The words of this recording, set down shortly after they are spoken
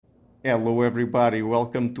Hello, everybody.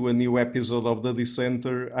 Welcome to a new episode of the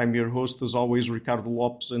Dissenter. I'm your host, as always, Ricardo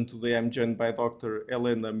Lopes, and today I'm joined by Dr.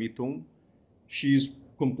 Helena Miton. She's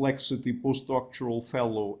Complexity Postdoctoral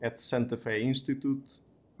Fellow at Santa Fe Institute.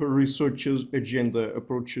 Her research agenda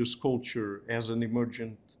approaches culture as an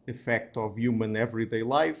emergent effect of human everyday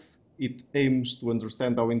life. It aims to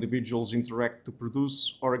understand how individuals interact to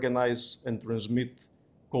produce, organize, and transmit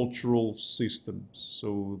cultural systems.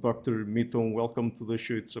 So, Dr. Miton, welcome to the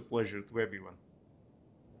show. It's a pleasure to have you on.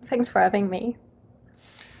 Thanks for having me.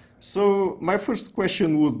 So, my first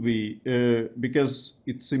question would be because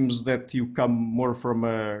it seems that you come more from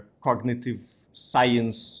a cognitive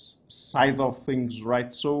science side of things,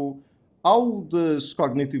 right? So, how does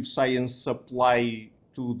cognitive science apply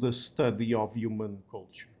to the study of human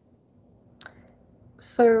culture?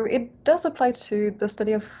 So it does apply to the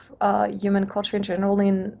study of human culture in general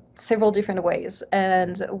in several different ways.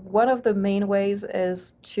 And one of the main ways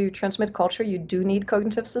is to transmit culture, you do need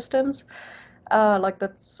cognitive systems. Like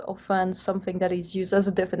that's often something that is used as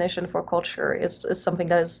a definition for culture. Is something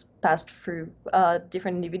that is passed through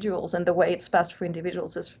different individuals, and the way it's passed through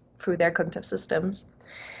individuals is through their cognitive systems.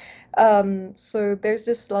 So there's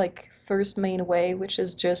this like first main way, which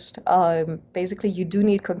is just basically you do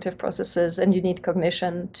need cognitive processes and you need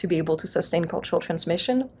cognition to be able to sustain cultural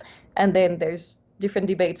transmission. And then there's different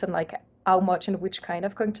debates on like how much and which kind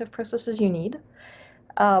of cognitive processes you need.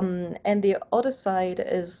 And the other side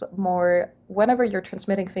is more whenever you're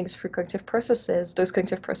transmitting things through cognitive processes, those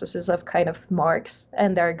cognitive processes have kind of marks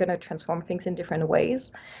and they're going to transform things in different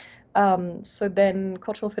ways. So then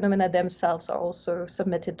cultural phenomena themselves are also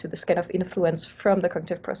submitted to this kind of influence from the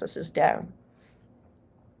cognitive processes down.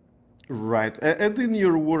 Right. And in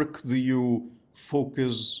your work, do you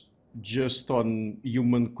focus just on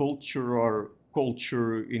human culture or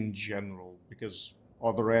culture in general? Because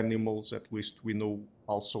other animals, at least we know,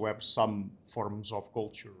 also have some forms of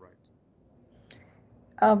culture, right?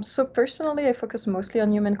 So personally, I focus mostly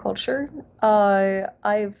on human culture.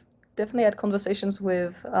 I've definitely had conversations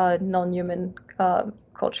with non-human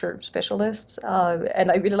culture specialists,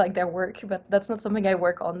 and I really like their work, but that's not something I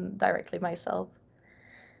work on directly myself.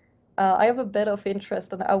 I have a bit of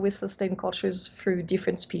interest in how we sustain cultures through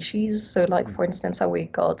different species. So, like for instance, how we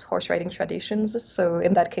got horse riding traditions. So,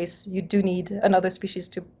 in that case, you do need another species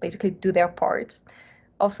to basically do their part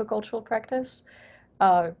of a cultural practice.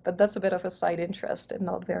 But that's a bit of a side interest and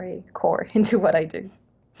not very core into what I do.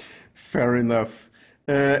 Fair enough.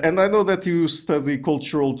 And I know that you study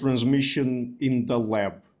cultural transmission in the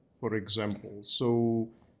lab, for example. So,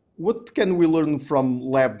 what can we learn from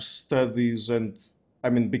lab studies? And I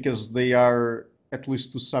mean, because they are, at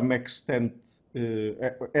least to some extent,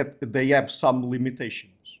 they have some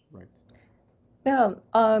limitations, right? Yeah,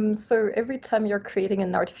 so every time you're creating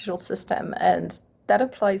an artificial system, and that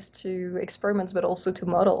applies to experiments, but also to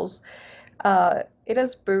models, it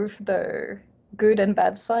has both the good and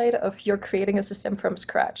bad side of you're creating a system from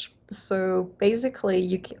scratch. So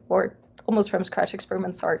basically, or almost from scratch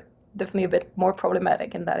experiments are definitely a bit more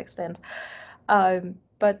problematic in that extent.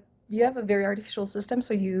 But you have a very artificial system,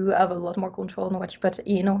 so you have a lot more control on what you put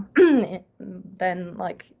in than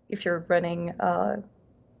like if you're running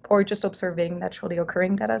or just observing naturally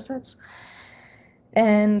occurring data sets.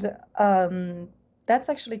 And that's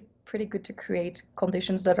actually pretty good to create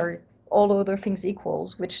conditions that are all other things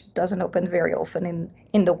equals, which doesn't happen very often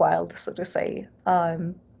in the wild, so to say.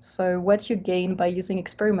 So what you gain by using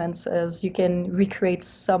experiments is you can recreate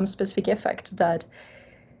some specific effect that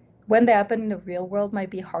when they happen in the real world might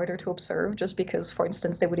be harder to observe just because, for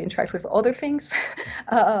instance, they would interact with other things.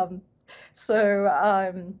 um, so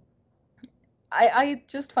I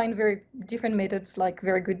just find very different methods like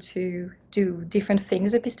very good to do different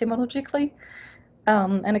things epistemologically.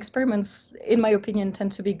 And experiments, in my opinion,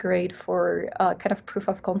 tend to be great for kind of proof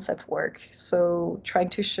of concept work. So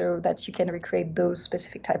trying to show that you can recreate those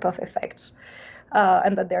specific type of effects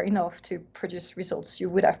and that they're enough to produce results you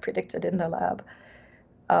would have predicted in the lab.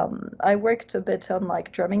 I worked a bit on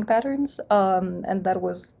like drumming patterns, and that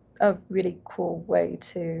was a really cool way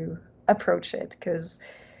to approach it because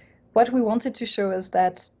what we wanted to show is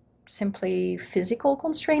that simply physical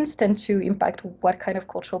constraints tend to impact what kind of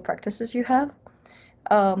cultural practices you have.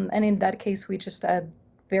 And in that case, we just had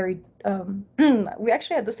we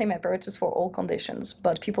actually had the same apparatus for all conditions,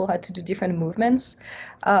 but people had to do different movements.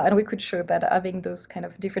 And we could show that having those kind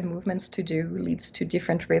of different movements to do leads to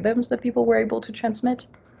different rhythms that people were able to transmit.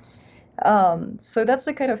 So that's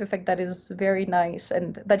the kind of effect that is very nice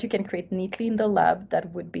and that you can create neatly in the lab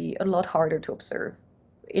that would be a lot harder to observe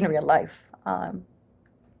in real life.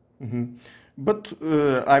 Mhm. But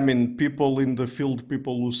I mean, people in the field,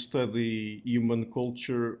 people who study human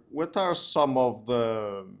culture, what are some of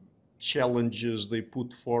the challenges they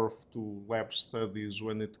put forth to lab studies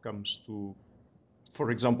when it comes to,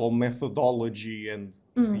 for example, methodology and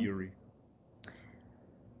Mm. theory?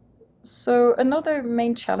 So another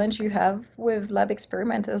main challenge you have with lab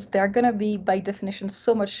experiment is they're gonna be by definition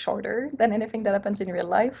so much shorter than anything that happens in real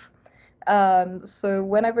life. So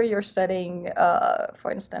whenever you're studying,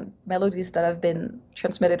 for instance, melodies that have been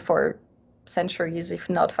transmitted for centuries, if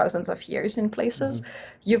not thousands of years in places, Mhm.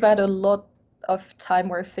 you've had a lot of time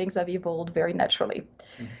where things have evolved very naturally.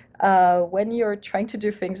 Mhm. When you're trying to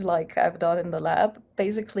do things like I've done in the lab,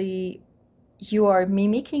 basically you are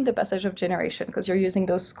mimicking the passage of generation because you're using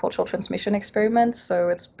those cultural transmission experiments. So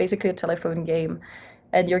it's basically a telephone game,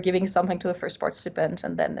 and you're giving something to the first participant,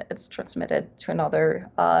 and then it's transmitted to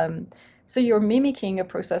another. So you're mimicking a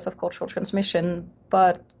process of cultural transmission,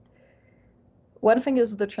 but one thing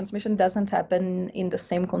is the transmission doesn't happen in the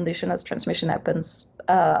same condition as transmission happens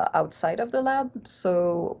outside of the lab.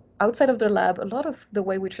 So outside of the lab, a lot of the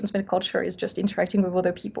way we transmit culture is just interacting with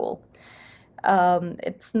other people.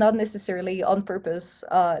 It's not necessarily on purpose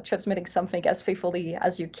transmitting something as faithfully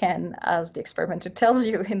as you can as the experimenter tells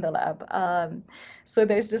you in the lab. So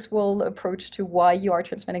there's this whole approach to why you are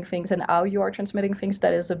transmitting things and how you are transmitting things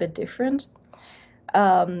that is a bit different.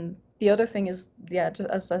 The other thing is, yeah,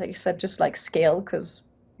 as I said, just like scale, because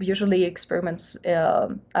usually experiments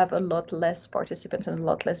have a lot less participants and a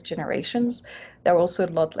lot less generations. There are also a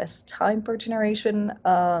lot less time per generation.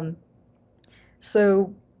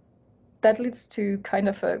 So that leads to kind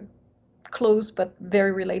of a close but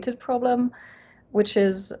very related problem, which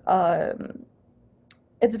is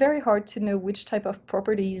it's very hard to know which type of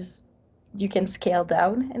properties you can scale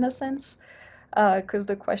down in a sense. Because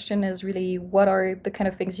the question is really what are the kind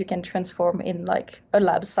of things you can transform in like a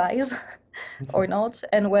lab size or not,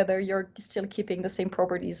 and whether you're still keeping the same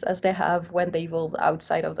properties as they have when they evolve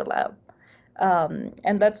outside of the lab.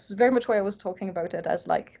 And that's very much why I was talking about it as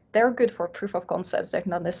like they're good for proof of concepts. They're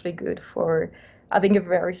not necessarily good for having a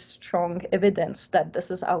very strong evidence that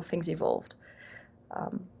this is how things evolved.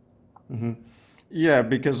 Um, Mhm. Yeah,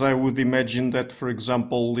 because I would imagine that, for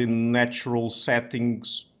example, in natural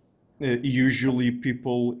settings, usually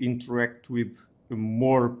people interact with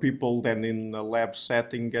more people than in a lab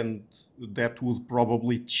setting, and that would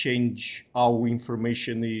probably change how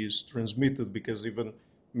information is transmitted because even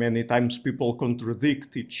many times people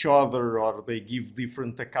contradict each other or they give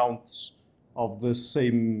different accounts of the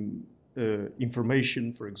same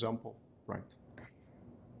information, for example, right?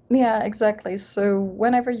 Yeah, exactly. So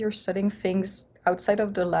whenever you're studying things outside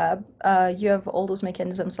of the lab, you have all those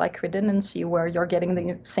mechanisms like redundancy where you're getting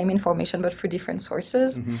the same information but through different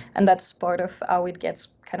sources, Mhm. and that's part of how it gets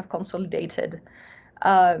kind of consolidated.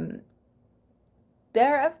 Um,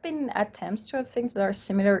 there have been attempts to have things that are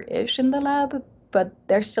similar-ish in the lab, but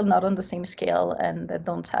they're still not on the same scale and they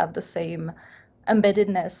don't have the same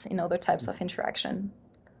embeddedness in other types of interaction.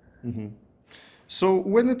 Mhm. So,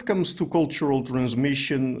 when it comes to cultural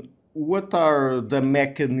transmission, what are the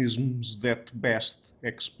mechanisms that best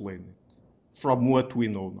explain it from what we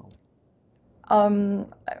know now?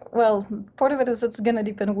 Um, well, part of it is it's gonna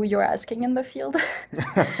depend who you're asking in the field.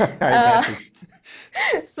 I Uh, imagine.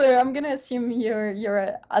 so I'm gonna assume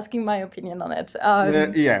you're asking my opinion on it.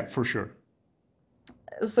 Yeah, for sure.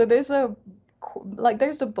 So there's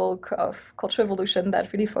the bulk of cultural evolution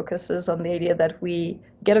that really focuses on the idea that we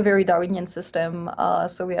get a very Darwinian system.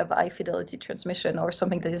 So we have high fidelity transmission or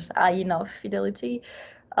something that is high enough fidelity,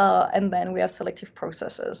 and then we have selective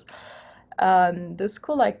processes. The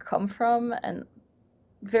school I come from and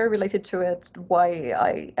very related to it, why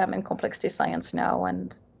I am in complexity science now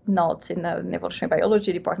and not in an evolutionary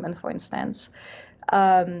biology department, for instance.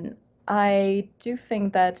 Um, I do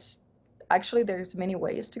think that actually there's many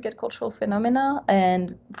ways to get cultural phenomena,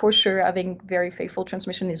 and for sure having very faithful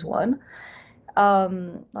transmission is one.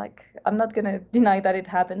 Like I'm not gonna deny that it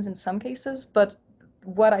happens in some cases, but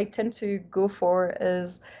what I tend to go for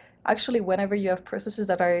is actually whenever you have processes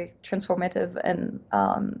that are transformative and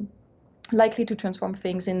likely to transform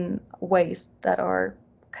things in ways that are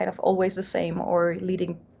kind of always the same or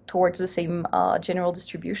leading towards the same general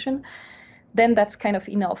distribution, then that's kind of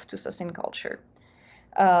enough to sustain culture.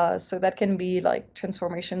 So that can be like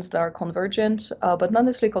transformations that are convergent, but not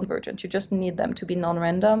necessarily convergent. You just need them to be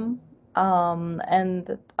non-random.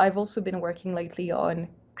 And I've also been working lately on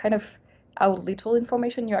kind of how little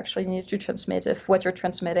information you actually need to transmit if what you're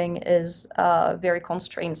transmitting is a very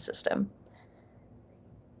constrained system.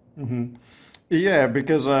 Mhm. Yeah,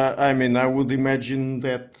 because I mean, I would imagine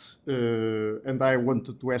that, and I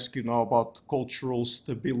wanted to ask you now about cultural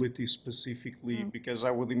stability specifically, Mm, because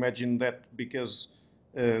I would imagine that because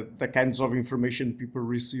the kinds of information people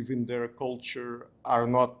receive in their culture are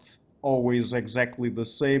not always exactly the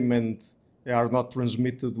same and they are not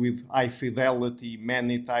transmitted with high fidelity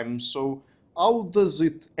many times. So, how does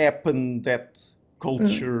it happen that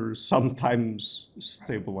mm. culture sometimes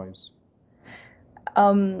stabilize?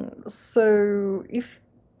 So if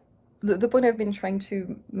the point I've been trying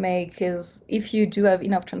to make is if you do have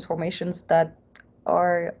enough transformations that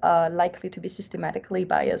are likely to be systematically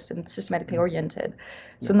biased and systematically Mm, oriented,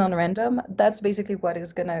 yeah. so non-random, that's basically what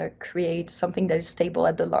is going to create something that is stable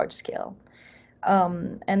at the large scale.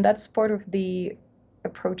 And that's part of the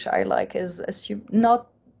approach I like is not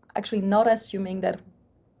assuming that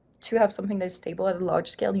to have something that is stable at a large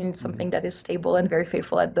scale, you need Mhm. something that is stable and very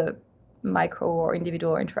faithful at the micro or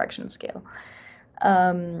individual interaction scale.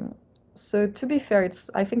 Um, so to be fair,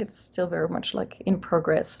 I think it's still very much like in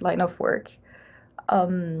progress line of work.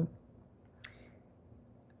 Um,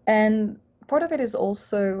 and part of it is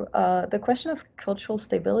also the question of cultural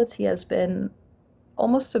stability has been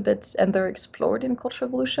almost a bit underexplored in cultural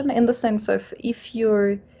evolution in the sense of if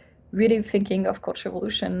you're really thinking of cultural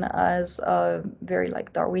evolution as a very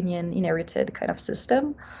like Darwinian inherited kind of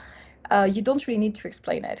system, you don't really need to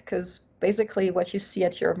explain it because basically what you see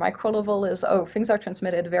at your micro level is, oh, things are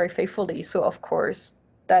transmitted very faithfully. So of course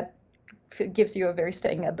that gives you a very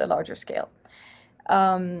staying at the larger scale.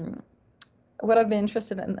 Um, what I've been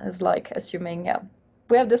interested in is like assuming, yeah,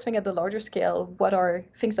 we have this thing at the larger scale. What are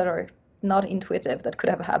things that are not intuitive that could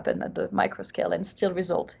have happened at the micro scale and still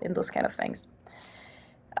result in those kind of things?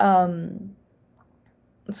 Um,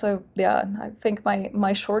 so yeah, I think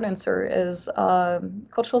my short answer is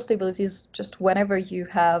cultural stability is just whenever you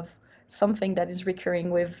have something that is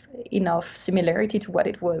recurring with enough similarity to what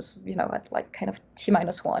it was, at like kind of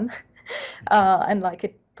t-1, and like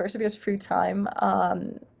it perseveres through time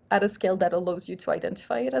at a scale that allows you to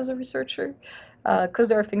identify it as a researcher. Because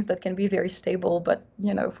there are things that can be very stable, but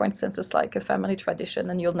for instance, it's like a family tradition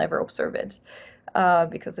and you'll never observe it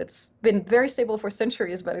because it's been very stable for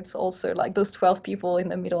centuries, but it's also like those 12 people in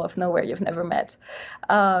the middle of nowhere you've never met.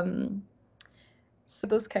 Um, so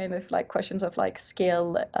those kind of like questions of like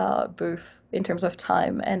scale, both in terms of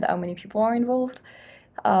time and how many people are involved.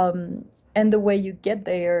 Um, and the way you get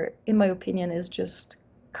there, in my opinion, is just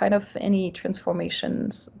kind of any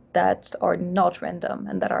transformations that are not random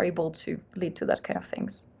and that are able to lead to that kind of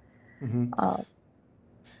things. Mhm. Uh,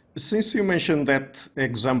 Since you mentioned that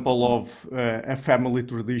example of a family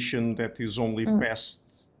tradition that is only mm,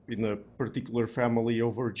 passed in a particular family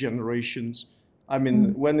over generations, I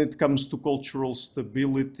mean, mm. when it comes to cultural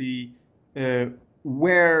stability, uh,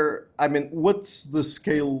 I mean, what's the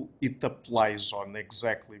scale it applies on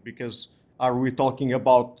exactly? Because are we talking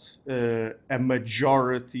about a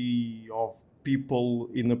majority of people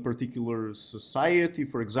in a particular society,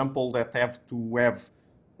 for example, that have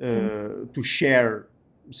Mm. to share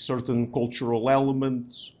certain cultural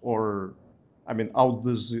elements, or I mean, how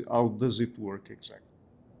does it work exactly?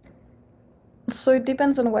 So it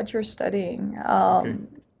depends on what you're studying. Okay.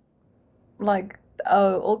 Like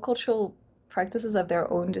all cultural practices have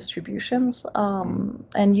their own distributions, Mm,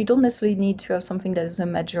 and you don't necessarily need to have something that is a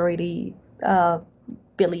majority uh,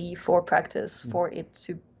 belief or practice mm, for it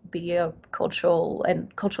to be a cultural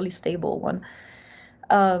and culturally stable one.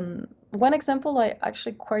 One example I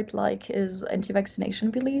actually quite like is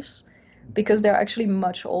anti-vaccination beliefs because they're actually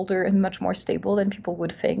much older and much more stable than people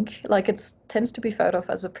would think. Like it tends to be thought of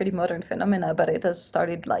as a pretty modern phenomena, but it has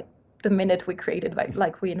started like the minute we created,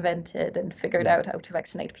 like we invented and figured yeah. out how to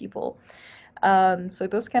vaccinate people. So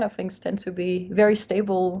those kind of things tend to be very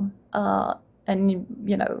stable, and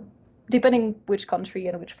depending which country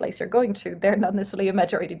and which place you're going to, they're not necessarily a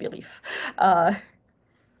majority belief. Uh,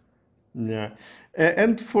 Yeah.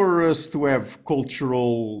 And for us to have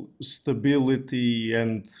cultural stability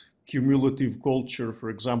and cumulative culture, for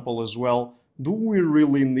example, as well, do we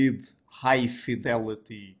really need high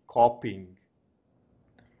fidelity copying?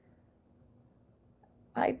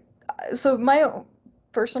 I so my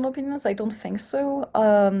personal opinion is I don't think so,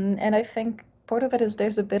 and I think part of it is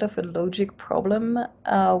there's a bit of a logic problem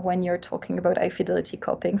when you're talking about high fidelity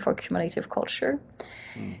copying for cumulative culture,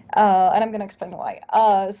 Mm, and I'm going to explain why.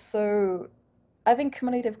 So having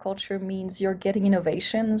cumulative culture means you're getting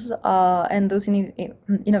innovations, and those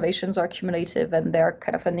innovations are cumulative and they're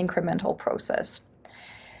kind of an incremental process.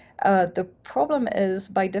 The problem is,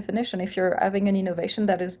 by definition, if you're having an innovation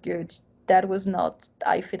that is good, that was not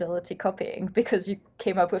high fidelity copying because you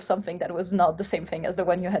came up with something that was not the same thing as the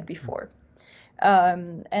one you had before.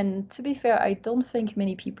 And to be fair, I don't think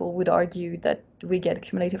many people would argue that we get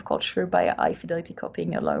cumulative culture by high fidelity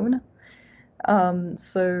copying alone.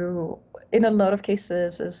 So in a lot of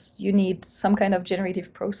cases, is you need some kind of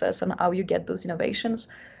generative process on how you get those innovations,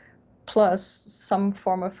 plus some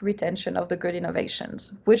form of retention of the good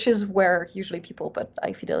innovations, which is where usually people put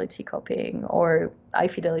high fidelity copying or high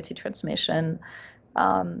fidelity transmission.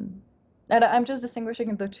 Um, and I'm just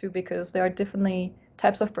distinguishing the two because there are definitely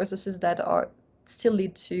types of processes that are still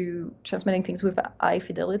lead to transmitting things with high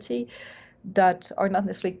fidelity that are not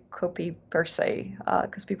necessarily copy per se,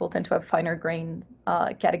 because people tend to have finer grained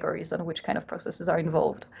categories on which kind of processes are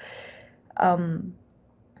involved. Um,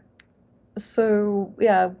 so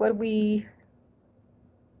yeah,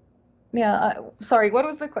 sorry, what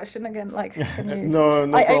was the question again? Like, can you? No,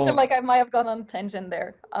 no I feel problem. like I might have gone on tangent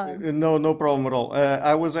there. No, no problem at all.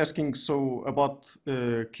 I was asking so about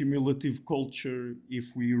cumulative culture,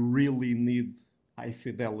 if we really need high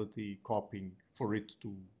fidelity copying for it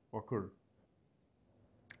to occur.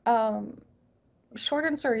 Um, Short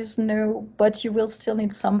answer is no, but you will still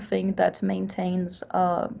need something that maintains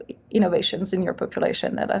innovations in your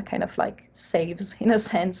population that are kind of like saves, in a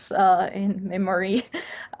sense, in memory,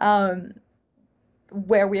 um,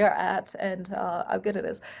 where we are at and how good it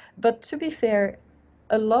is. But to be fair,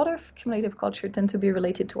 a lot of cumulative culture tend to be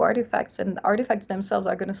related to artifacts, and artifacts themselves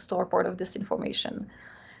are going to store part of this information.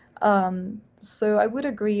 So I would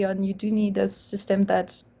agree on you do need a system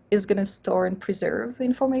that is going to store and preserve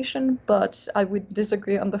information, but I would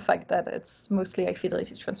disagree on the fact that it's mostly high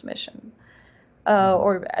fidelity transmission, Mhm.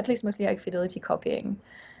 or at least mostly high fidelity copying.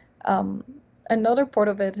 Um, Another part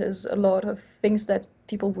of it is a lot of things that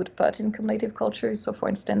people would put in cumulative culture. So, for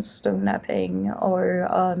instance, stone mapping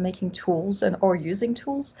or making tools and or using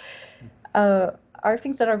tools uh, are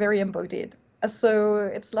things that are very embodied. So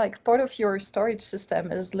it's like part of your storage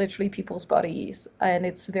system is literally people's bodies, and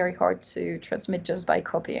it's very hard to transmit just by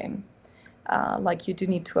copying. Like you do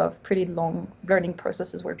need to have pretty long learning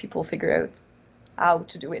processes where people figure out how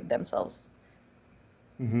to do it themselves.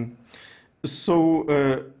 Mhm. So,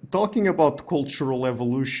 talking about cultural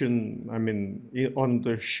evolution, I mean, on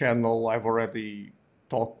the channel, I've already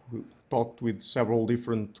talked with several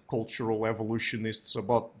different cultural evolutionists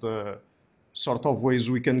about the sort of ways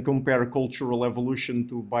we can compare cultural evolution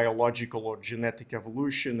to biological or genetic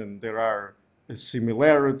evolution, and there are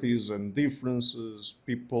similarities and differences.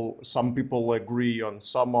 Some people agree on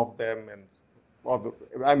some of them, and other,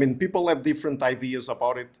 I mean, people have different ideas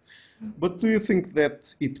about it. But do you think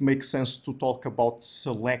that it makes sense to talk about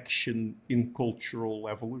selection in cultural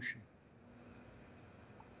evolution?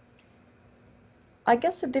 I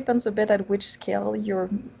guess it depends a bit at which scale you're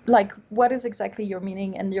like, what is exactly your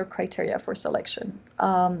meaning and your criteria for selection.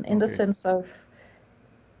 In the Okay. sense of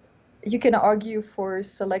you can argue for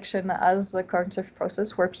selection as a cognitive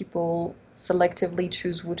process where people selectively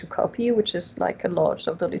choose who to copy, which is like a lot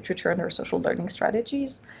of the literature under social learning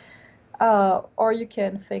strategies. Or you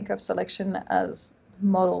can think of selection as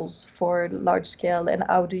models for large scale and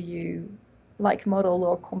how do you like model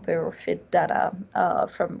or compare or fit data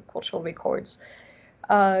from cultural records.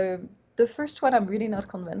 Uh, the first one I'm really not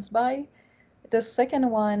convinced by. The second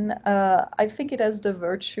one, I think it has the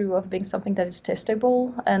virtue of being something that is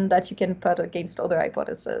testable and that you can put against other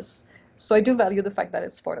hypotheses. So I do value the fact that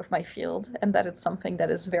it's part of my field and that it's something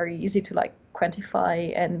that is very easy to like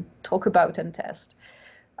quantify and talk about and test.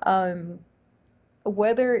 Um,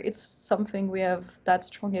 Whether it's something we have that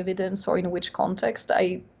strong evidence or in which context,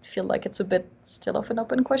 I feel like it's a bit still of an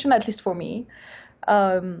open question, at least for me.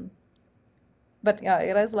 Um, but yeah,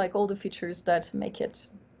 it has like all the features that make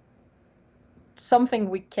it something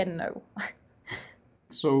we can know.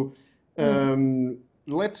 So Mm.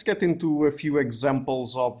 let's get into a few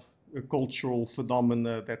examples of cultural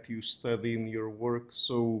phenomena that you study in your work.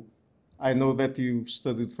 So I know that you've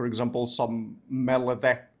studied, for example, some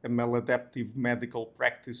maladaptive medical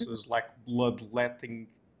practices like bloodletting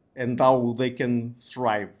and how they can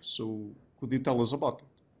thrive. So could you tell us about it?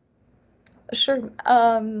 Sure.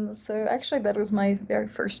 So actually, that was my very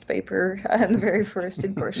first paper and very first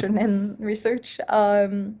incursion in research.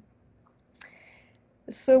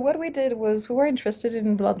 So what we did was we were interested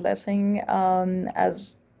in bloodletting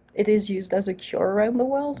as it is used as a cure around the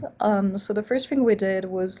world. So the first thing we did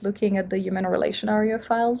was looking at the human relation area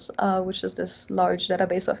files, which is this large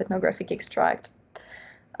database of ethnographic extract.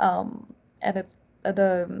 And it's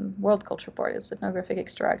the World Culture Part is ethnographic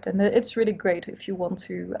extract, and it's really great if you want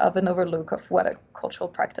to have an overlook of what a cultural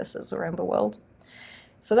practice is around the world.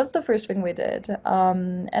 So that's the first thing we did.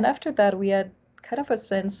 And after that, we had kind of a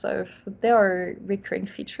sense of there are recurring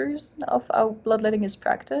features of how bloodletting is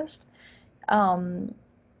practiced. Um,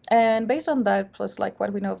 And based on that, plus like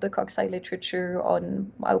what we know of the Coxside literature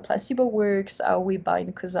on how placebo works, how we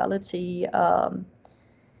bind causality,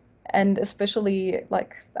 and especially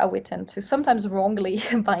like how we tend to sometimes wrongly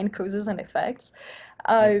bind causes and effects.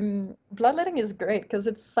 Yeah. Bloodletting is great because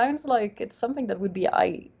it sounds like it's something that would be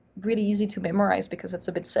really easy to memorize because it's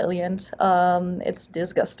a bit salient. It's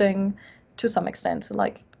disgusting to some extent.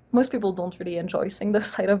 Like most people don't really enjoy seeing the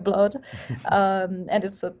sight of blood, and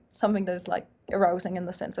it's something that is like arousing in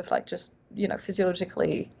the sense of like just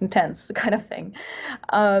physiologically intense kind of thing.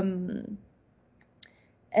 Um,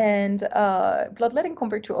 and bloodletting,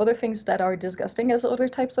 compared to other things that are disgusting as other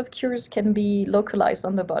types of cures, can be localized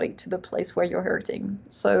on the body to the place where you're hurting.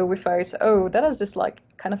 So we thought, oh, that has this like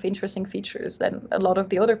kind of interesting features than a lot of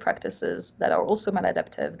the other practices that are also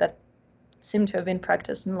maladaptive that seem to have been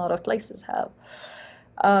practiced in a lot of places have.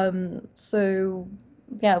 So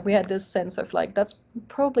yeah, we had this sense of like that's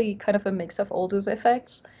probably kind of a mix of all those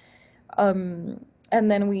effects. Um, and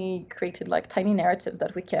then we created like tiny narratives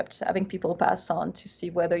that we kept having people pass on to see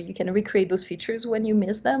whether you can recreate those features when you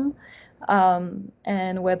miss them,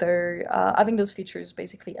 and whether having those features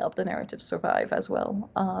basically help the narrative survive as well.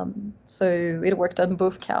 So it worked on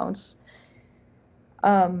both counts.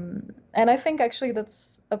 And I think actually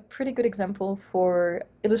that's a pretty good example for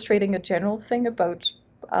illustrating a general thing about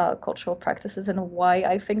cultural practices and why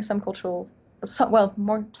I think some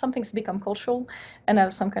things become cultural and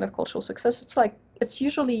have some kind of cultural success. It's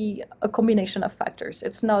usually a combination of factors.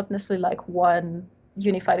 It's not necessarily like one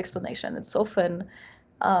unified explanation. It's often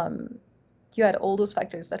you had all those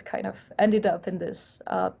factors that kind of ended up in this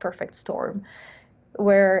perfect storm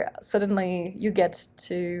where suddenly you get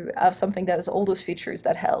to have something that has all those features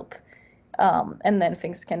that help, and then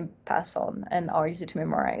things can pass on and are easy to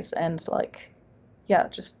memorize and like, yeah,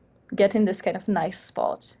 just get in this kind of nice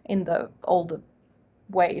spot in the old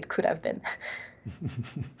way it could have been.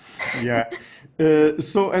 Yeah.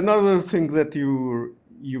 So another thing that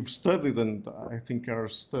you've studied and I think are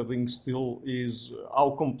studying still is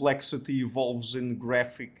how complexity evolves in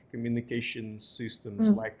graphic communication systems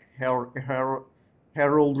Mm. like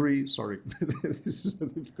heraldry. Sorry, this is a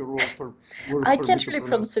difficult word I for me can't to really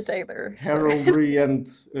pronounce. pronounce it either, so. Heraldry and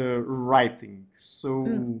writing. Mm.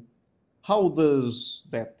 So how does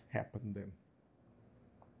that happen then?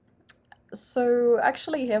 So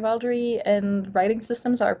actually, heraldry and writing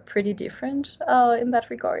systems are pretty different in that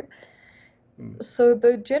regard. Mm. So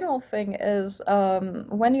the general thing is,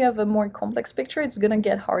 when you have a more complex picture, it's gonna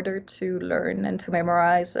get harder to learn and to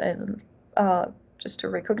memorize and uh, just to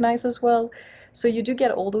recognize as well. So you do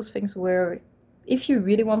get all those things where if you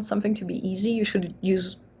really want something to be easy, you should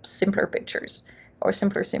use simpler pictures or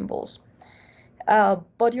simpler symbols.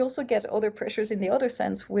 But you also get other pressures in the other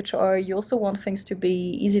sense, which are you also want things to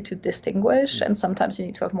be easy to distinguish, Mm. and sometimes you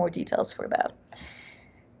need to have more details for that.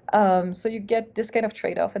 So you get this kind of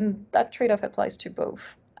trade-off, and that trade-off applies to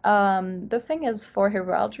both. The thing is, for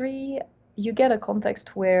heraldry, you get a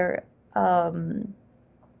context where um,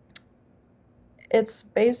 it's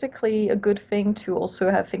basically a good thing to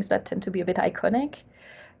also have things that tend to be a bit iconic.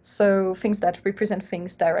 So things that represent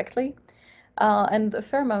things directly. And a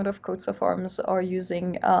fair amount of coats of arms are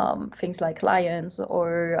using things like lions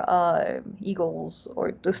or eagles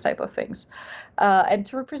or those type of things. And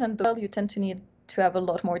to represent those, you tend to need to have a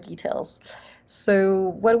lot more details. So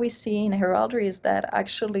what we see in heraldry is that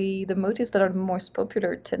actually the motifs that are the most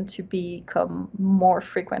popular tend to become more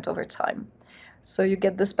frequent over time. So you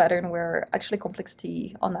get this pattern where actually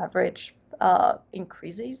complexity on average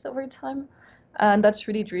increases over time. And that's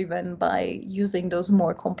really driven by using those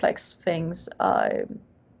more complex things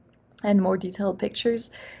and more detailed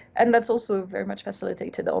pictures. And that's also very much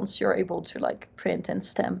facilitated once you're able to like print and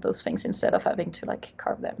stamp those things instead of having to like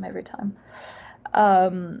carve them every time.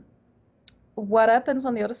 Um, what happens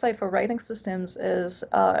on the other side for writing systems is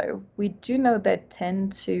we do know that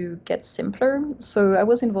tend to get simpler. So I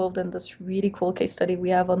was involved in this really cool case study we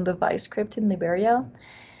have on the Vice script in Liberia.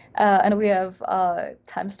 And we have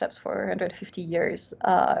time steps for 150 years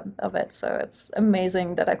of it. So it's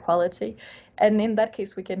amazing data quality. And in that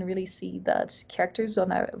case, we can really see that characters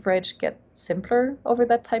on average get simpler over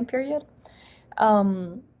that time period.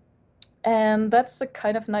 Um, and that's a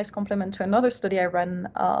kind of nice complement to another study I ran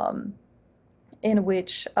in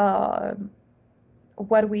which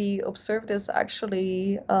what we observed is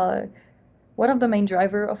actually one of the main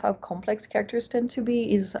driver of how complex characters tend to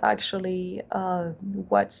be is actually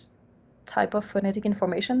what type of phonetic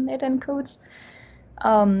information it encodes.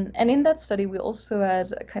 And in that study, we also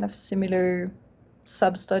had a kind of similar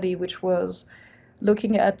sub-study, which was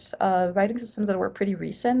looking at writing systems that were pretty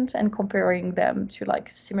recent and comparing them to like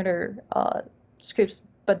similar scripts,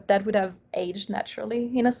 but that would have aged naturally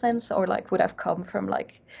in a sense, or like would have come from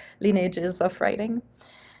like lineages of writing.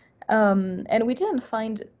 And we didn't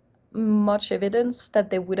find much evidence that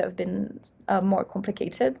they would have been more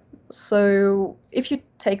complicated. So if you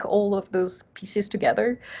take all of those pieces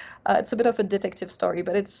together, it's a bit of a detective story,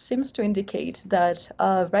 but it seems to indicate that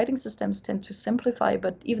writing systems tend to simplify,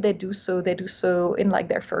 but if they do so in like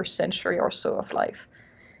their first century or so of life.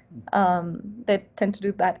 They tend to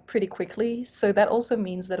do that pretty quickly. So that also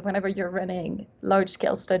means that whenever you're running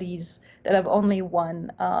large-scale studies that have only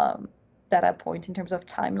one data point in terms of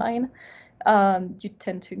timeline, you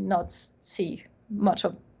tend to not see much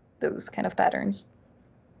of those kind of patterns.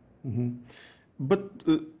 But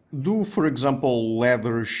do, for example,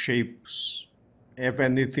 letter shapes have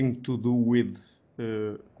anything to do with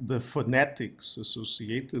the phonetics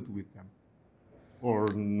associated with them, or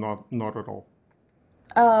not at all?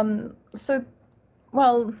 So,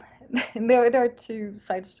 well, there are two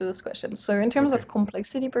sides to this question. So in terms Okay. of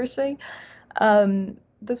complexity per se,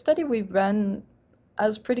 the study we ran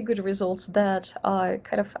has pretty good results that are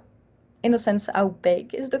kind of, in a sense, how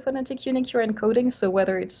big is the phonetic unit you're encoding? So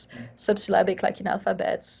whether it's subsyllabic, like in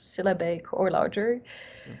alphabets, syllabic, or larger,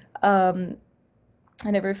 Yeah. um,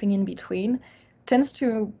 and everything in between, tends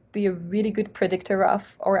to be a really good predictor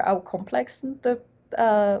of or how complex the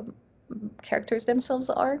characters themselves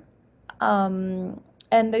are.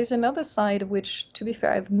 And there's another side, which, to be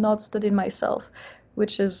fair, I've not studied myself,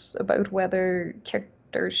 which is about whether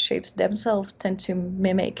character shapes themselves tend to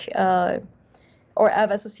mimic or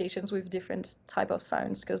have associations with different type of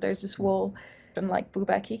sounds. Because there's this whole like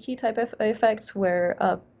bubakiki type of effects where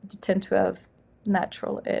you tend to have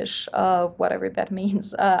natural-ish, whatever that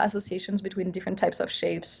means, associations between different types of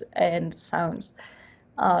shapes and sounds.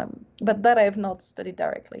 But that I have not studied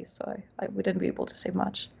directly, so I wouldn't be able to say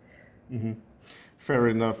much. Fair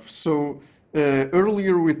enough. So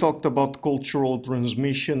earlier we talked about cultural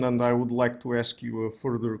transmission, and I would like to ask you a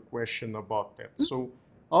further question about that. So,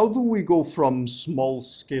 how do we go from small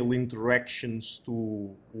scale interactions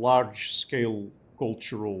to large scale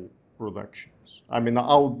cultural productions? I mean,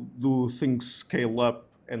 how do things scale up,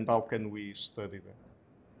 and how can we study that?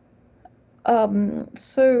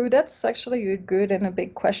 So that's actually a good and a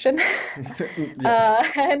big question. Yeah.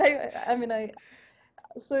 And I mean,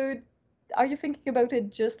 so are you thinking about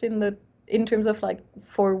it just in terms of like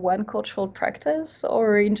for one cultural practice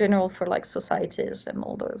or in general for like societies and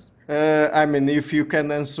all those? I mean, if you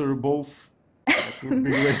can answer both, that would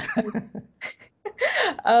be great.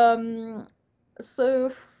 Um,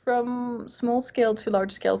 so from small scale to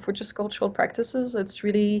large scale for just cultural practices, it's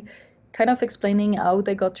really kind of explaining how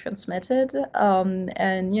they got transmitted,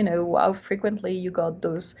 and you know how frequently you got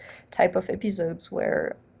those type of episodes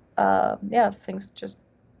where, yeah, things just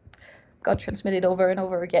got transmitted over and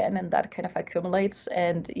over again, and that kind of accumulates.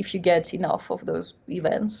 And if you get enough of those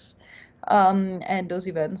events, and those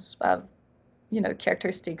events have, you know,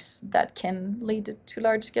 characteristics that can lead to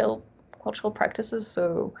large scale cultural practices.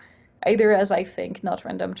 So either as I think, not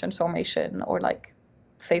random transformation or like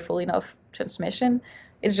faithful enough transmission,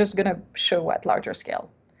 is just gonna show at larger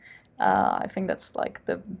scale. I think that's like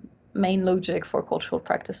the main logic for cultural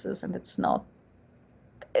practices, and it's not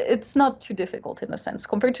too difficult in a sense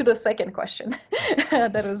compared to the second question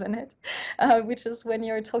that was in it, which is when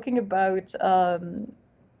you're talking about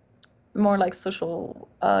more like social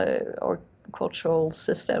or cultural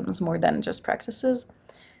systems more than just practices.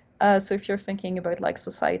 So if you're thinking about like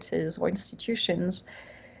societies or institutions,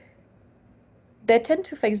 they tend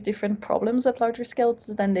to face different problems at larger scales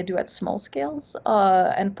than they do at small scales.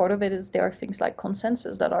 And part of it is there are things like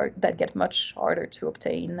consensus that get much harder to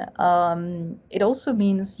obtain. It also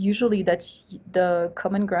means usually that the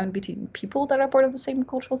common ground between people that are part of the same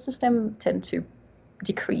cultural system tend to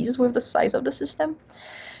decrease with the size of the system.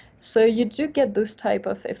 So you do get those type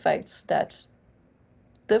of effects that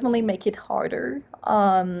definitely make it harder.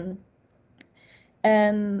 And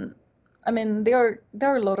I mean, there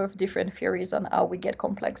are a lot of different theories on how we get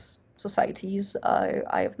complex societies.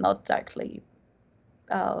 I have not actually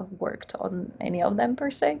worked on any of them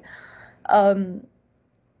per se. Um,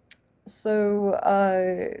 so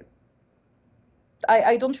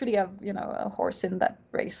I don't really have, you know, a horse in that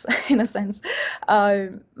race in a sense.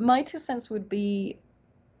 My 2 cents would be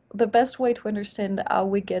the best way to understand how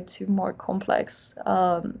we get to more complex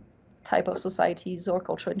type of societies or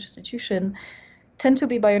cultural institution tend to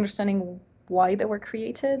be by understanding why they were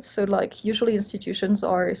created. So like usually institutions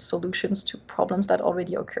are solutions to problems that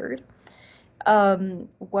already occurred.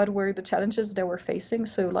 What were the challenges they were facing?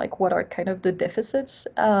 So like what are kind of the deficits,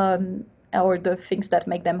 or the things that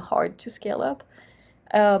make them hard to scale up?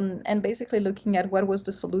 And basically looking at what was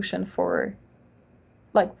the solution for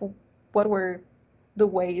like what were the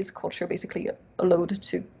ways culture basically allowed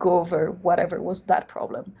to go over whatever was that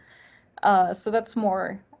problem. So that's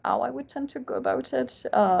more how I would tend to go about it.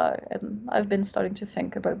 And I've been starting to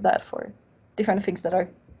think about that for different things that are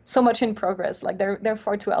so much in progress. Like they're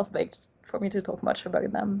far too half-baked for me to talk much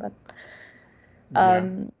about them. But Yeah.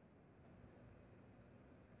 um,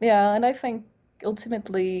 yeah, and I think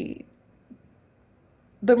ultimately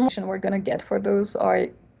the motion we're gonna get for those are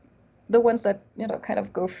the ones that kind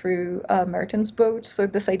of go through Merton's boat. So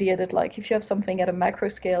this idea that like if you have something at a macro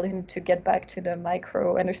scale, you need to get back to the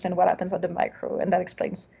micro, understand what happens at the micro, and that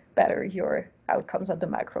explains better your outcomes at the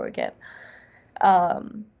macro again.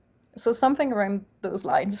 Um, so something around those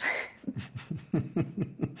lines.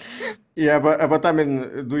 Yeah, but I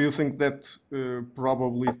mean, do you think that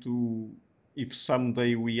probably if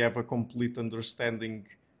someday we have a complete understanding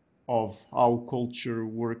of how culture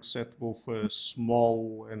works at both a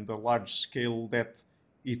small and a large scale, that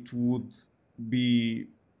it would be,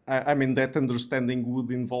 I mean, that understanding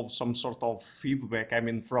would involve some sort of feedback, I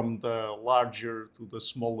mean, from the larger to the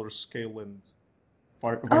smaller scale and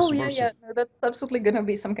vice Oh yeah, versa? yeah. No, that's absolutely gonna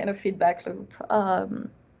be some kind of feedback loop.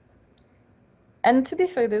 And to be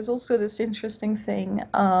fair, there's also this interesting thing,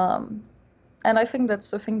 and I think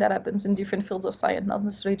that's a thing that happens in different fields of science, not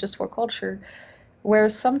necessarily just for culture, where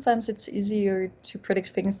sometimes it's easier to predict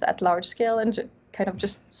things at large scale and kind of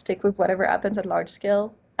just stick with whatever happens at large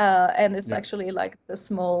scale. And it's Yeah. actually like the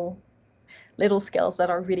small little scales that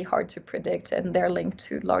are really hard to predict, and they're linked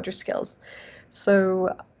to larger scales.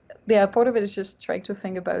 So yeah, part of it is just trying to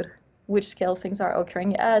think about which scale things are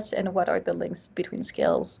occurring at and what are the links between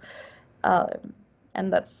scales. Um,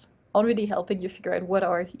 and that's already helping you figure out what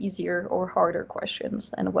are easier or harder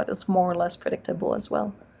questions and what is more or less predictable as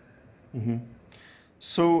well.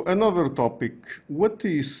 So another topic, what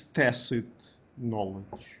is tacit knowledge?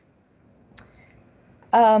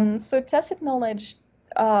 So tacit knowledge,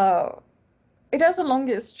 uh, it has a long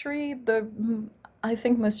history. I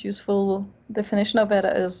think most useful definition of it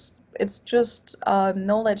is it's just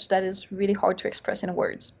knowledge that is really hard to express in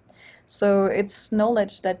words. So it's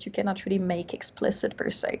knowledge that you cannot really make explicit per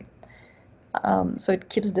se. So it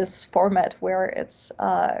keeps this format where it's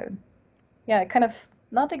yeah, kind of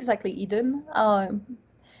not exactly hidden,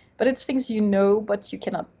 but it's things you know but you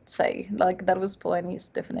cannot say. Like that was Polanyi's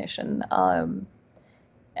definition.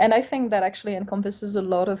 And I think that actually encompasses a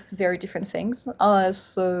lot of very different things.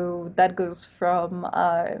 So that goes from,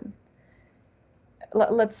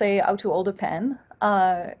 let's say, how to hold a pen.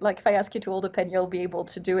 Like if I ask you to hold a pen, you'll be able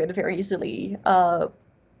to do it very easily.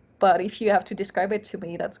 But if you have to describe it to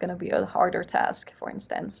me, that's going to be a harder task, for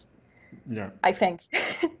instance, Yeah. I think.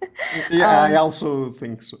 Yeah, I um, also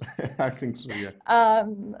think so. I think so, yeah.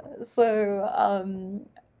 so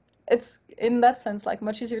it's in that sense like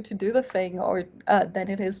much easier to do the thing or than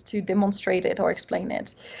it is to demonstrate it or explain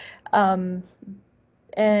it. Um,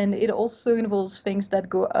 and it also involves things that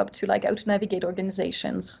go up to like how to navigate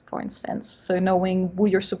organizations, for instance. So knowing who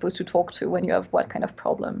you're supposed to talk to when you have what kind of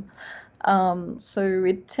problem. So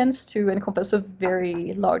it tends to encompass a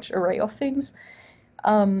very large array of things.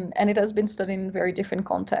 And it has been studied in very different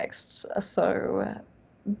contexts. So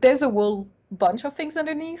there's a whole bunch of things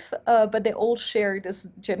underneath, but they all share this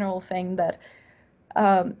general thing that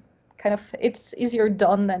um, kind of it's easier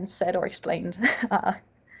done than said or explained.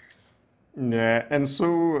 Yeah, and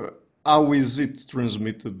so how is it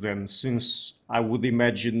transmitted then? Since I would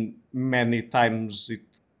imagine many times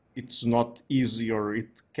it's not easy or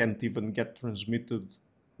it can't even get transmitted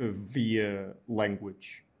via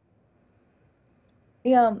language.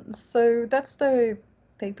 Yeah, so that's the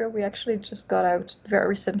paper we actually just got out very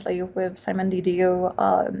recently with Simon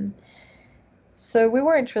Didio. So we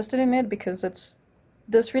were interested in it because it's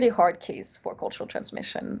this really hard case for cultural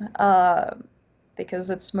transmission, because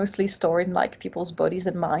it's mostly stored in like people's bodies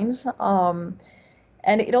and minds.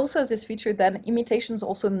 And it also has this feature that imitation is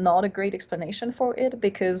also not a great explanation for it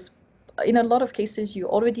because in a lot of cases you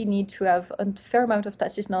already need to have a fair amount of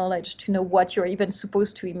tacit knowledge to know what you're even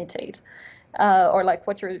supposed to imitate, or like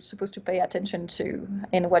what you're supposed to pay attention to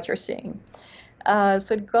in what you're seeing.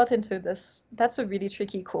 So it got into this. That's a really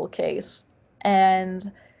tricky, cool case.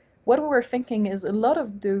 And what we were thinking is a lot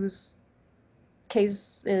of those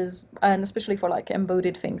cases, and especially for like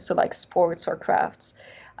embodied things, so like sports or crafts,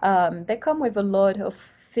 they come with a lot of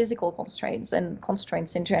physical constraints and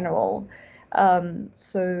constraints in general.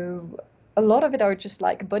 So a lot of it are just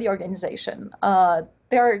like body organization.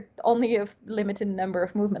 There are only a limited number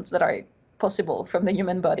of movements that are possible from the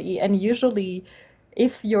human body, and usually,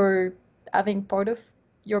 if you're having part of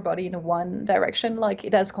your body in one direction. Like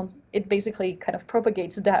it basically kind of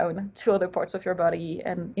propagates down to other parts of your body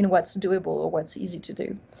and in what's doable or what's easy to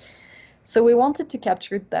do. So we wanted to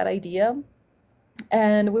capture that idea,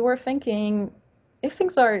 and we were thinking, if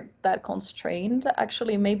things are that constrained,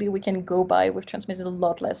 actually maybe we can go by with transmitting a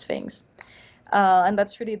lot less things. And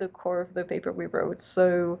that's really the core of the paper we wrote.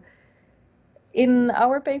 So in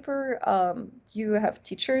our paper, you have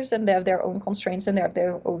teachers and they have their own constraints and they have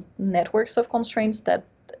their own networks of constraints that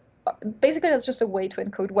basically that's just a way to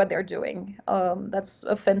encode what they're doing. That's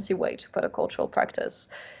a fancy way to put a cultural practice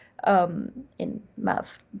in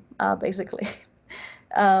math, basically.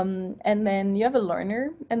 And then you have a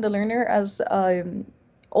learner, and the learner has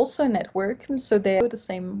also a network, so they have the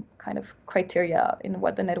same kind of criteria in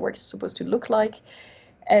what the network is supposed to look like.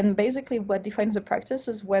 And basically what defines the practice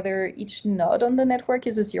is whether each node on the network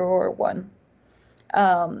is a 0 or 1.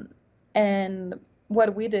 And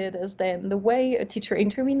what we did is then the way a teacher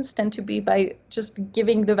intervenes tend to be by just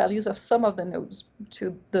giving the values of some of the nodes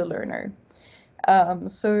to the learner.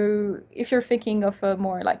 So if you're thinking of a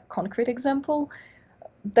more like concrete example,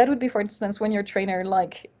 that would be, for instance, when your trainer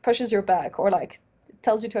like pushes your back or like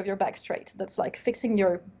tells you to have your back straight. That's like fixing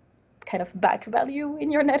your kind of back value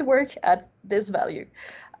in your network at this value.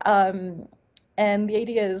 And the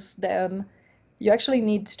idea is then you actually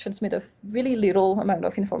need to transmit a really little amount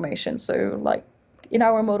of information. So like in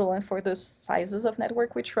our model and for the sizes of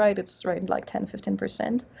network we tried, it's around like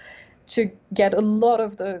 10-15% to get a lot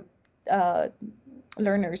of the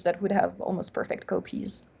learners that would have almost perfect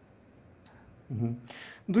copies. Mm-hmm.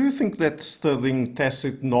 Do you think that studying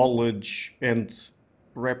tacit knowledge and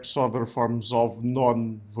perhaps other forms of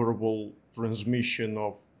non-verbal transmission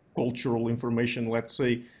of cultural information, let's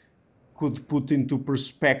say, could put into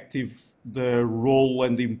perspective the role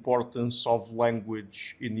and importance of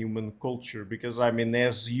language in human culture? Because, I mean,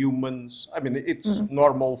 as humans, I mean, it's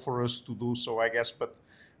normal for us to do so, I guess, but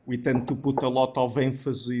we tend to put a lot of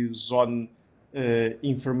emphasis on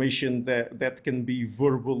information that can be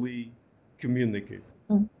verbally communicated,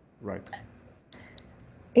 right?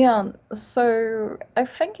 Yeah, so I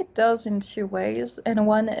think it does in two ways. And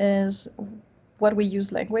one is what we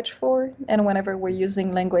use language for, and whenever we're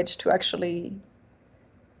using language to actually,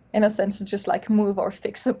 in a sense, just like move or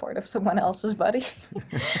fix a part of someone else's body,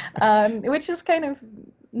 which is kind of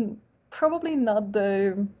probably not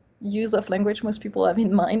the use of language most people have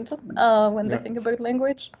in mind when they think about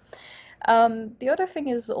language. The other thing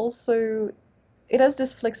is also it has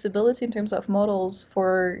this flexibility in terms of models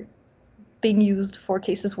for being used for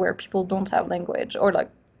cases where people don't have language or like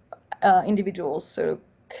individuals. So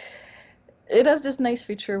it has this nice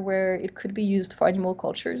feature where it could be used for animal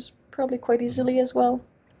cultures probably quite easily as well.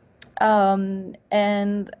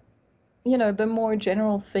 And, you know, the more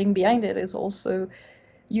general thing behind it is also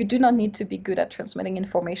you do not need to be good at transmitting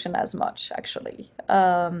information as much, actually.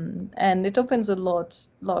 And it opens a lot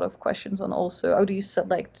of questions on also how do you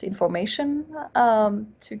select information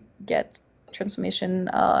to get transmission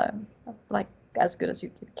like as good as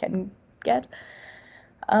you can get.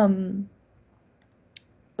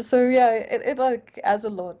 So yeah, it like has a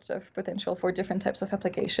lot of potential for different types of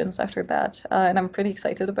applications after that, and I'm pretty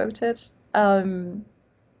excited about it.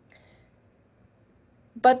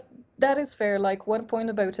 But that is fair. Like one point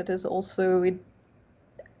about it is also it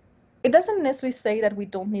doesn't necessarily say that we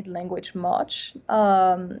don't need language much.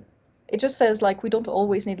 It just says like we don't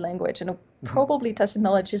always need language, and probably tacit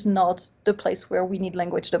knowledge is not the place where we need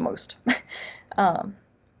language the most.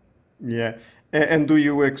 Yeah, and do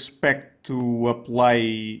you expect to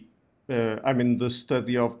apply, I mean, the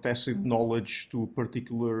study of tacit knowledge to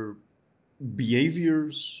particular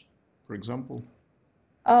behaviors, for example?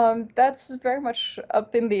 That's very much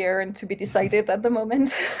up in the air and to be decided at the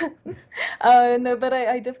moment. No, but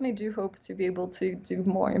I definitely do hope to be able to do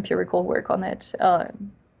more empirical work on it.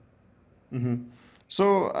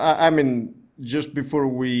 So, I mean, just before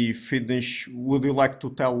we finish, would you like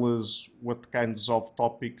to tell us what kinds of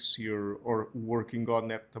topics you're working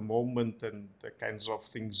on at the moment and the kinds of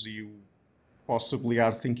things you possibly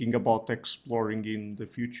are thinking about exploring in the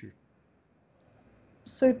future?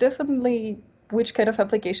 So definitely which kind of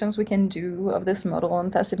applications we can do of this model on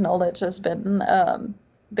tacit knowledge has been a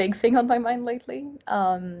big thing on my mind lately.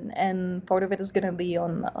 And part of it is going to be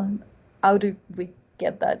on how do we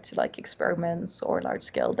get that to like experiments or large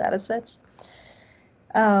scale data sets.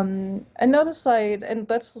 Another side, and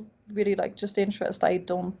that's really like just interest, I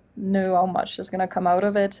don't know how much is going to come out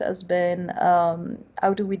of it, has been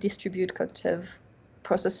how do we distribute cognitive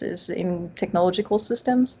processes in technological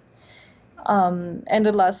systems. And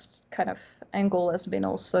the last kind of angle has been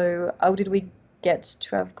also how did we get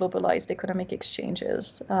to have globalized economic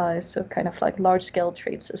exchanges, so kind of like large-scale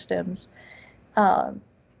trade systems. Um,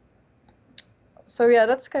 so yeah,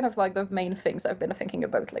 that's kind of like the main things I've been thinking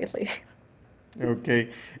about lately. Okay.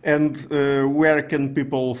 And where can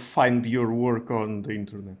people find your work on the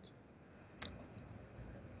internet?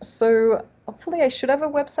 So hopefully I should have a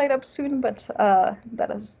website up soon, but that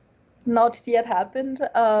has not yet happened.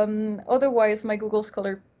 Otherwise, my Google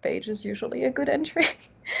Scholar page is usually a good entry.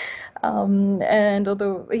 And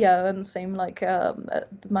although, yeah, and same like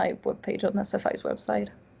my webpage on SFI's website.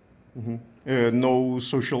 No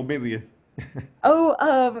social media.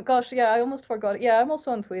 Oh, gosh, yeah, I almost forgot. Yeah, I'm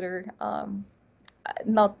also on Twitter.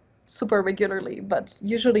 Not super regularly, but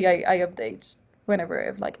usually I update whenever I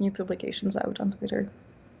have like new publications out on Twitter.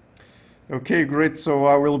 Okay, great. So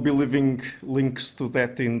I will be leaving links to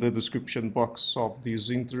that in the description box of this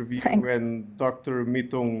interview. Thanks. And Dr.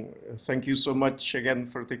 Miton, thank you so much again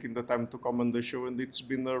for taking the time to come on the show. And it's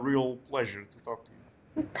been a real pleasure to talk to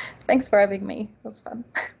you. Thanks for having me. It was fun.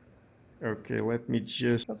 Okay, let me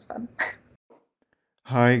just. It was fun.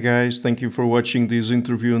 Hi guys, thank you for watching this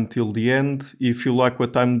interview until the end. If you like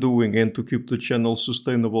what I'm doing and to keep the channel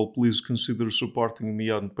sustainable, please consider supporting me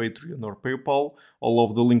on Patreon or PayPal. All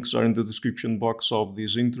of the links are in the description box of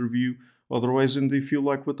this interview. Otherwise, and if you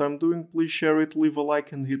like what I'm doing, please share it, leave a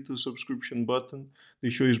like and hit the subscription button.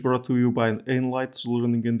 This show is brought to you by Enlights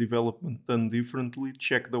Learning and Development Done Differently.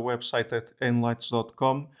 Check the website at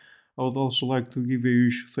enlights.com. I would also like to give a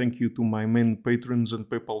huge thank you to my main patrons and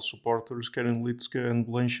PayPal supporters, Karen Litska and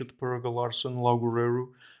Blanchett Perga Larson, Lau Guerrero,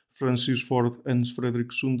 Francis Ford, Hans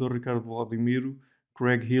Frederick Sunder, Ricardo Vladimiro,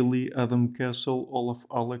 Craig Healy, Adam Castle, Olaf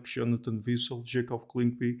Alex, Jonathan Wiesel, Jacob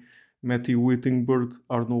Klinkby, Matthew Whittingbird,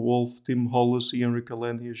 Arno Wolf, Tim Hollis, Henrik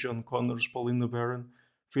Alenia, John Connors, Paulina Barron,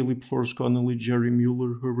 Philip Force Connolly, Jerry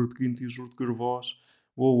Mueller, Herbert Gintis, Rutger Voss,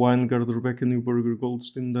 Wo Weingard, Rebecca Newberger,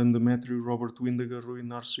 Goldstein, Dan Demetrio, Robert Windiger, Rui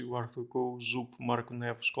Narcio, Arthur Coe, Zup, Marco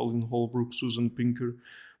Neves, Colin Holbrook, Susan Pinker,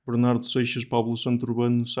 Bernardo Seixas, Pablo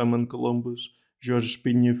Santurbano, Simon Columbus, Jorge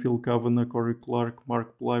Espinha, Phil Kavanagh, Corey Clark,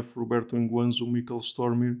 Mark Blythe, Roberto Enguanzo, Michael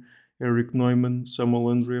Stormir, Eric Neumann,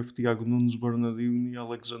 Samuel Andreev, Tiago Nunes, Bernardini,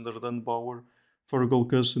 Alexander Dunbauer, Fergal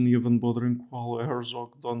Cusson, Ivan Bodrenko, Paula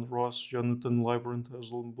Herzog, Don Ross, Jonathan Librant,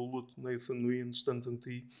 Aslan Bullet, Nathan Nguyen, Stanton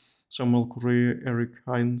T., Samuel Correa, Eric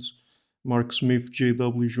Hines, Mark Smith,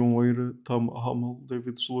 J.W. João Eira, Tom Hummel,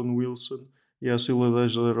 David Sloan Wilson, Yacila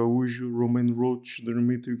Deja Araújo, Romain Roach,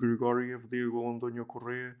 Dmitry Grigoriev, Diego Londonho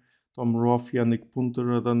Correa, Tom Roth, Yannick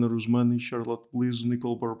Punter, Adana Rusmani, Charlotte Bliss,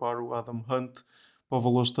 Nicole Barbaro, Adam Hunt,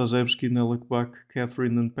 Pavel Ostazewski, Nelek Bach,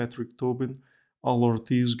 Catherine and Patrick Tobin, Al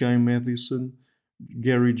Ortiz, Guy Madison,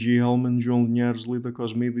 Gary G. Hellman, João Linhares, Lida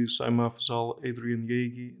Cosmides, Saima Afzal, Adrian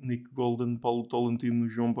Yeagy, Nick Golden, Paulo Tolentino,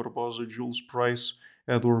 João Barbosa, Jules Price,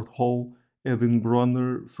 Edward Hall, Edin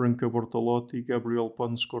Bronner, Franca Bortolotti, Gabriel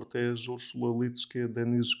Pons Cortez, Ursula Litzke,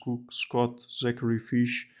 Dennis Cook, Scott, Zachary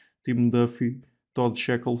Fish, Tim Duffy, Todd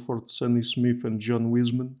Shackelford, Sunny Smith, and John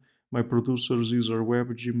Wiseman. My producers Cesar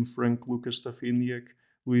Webb, Jim Frank, Lucas Stafiniak,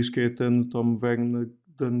 Luís Caetano, Tom Wagner,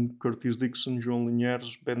 Dan Curtis Dixon, João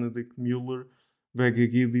Linhares, Benedict Mueller, Vega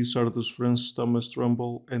Guidi, Sardis Francis, Thomas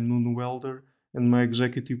Trumbull, and Nuno Welder, and my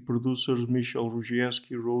executive producers Michel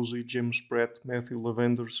Rugieski, Rosie, James Pratt, Matthew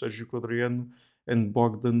Lavender, Sergio Quadriano, and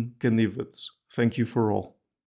Bogdan Kanivets. Thank you for all.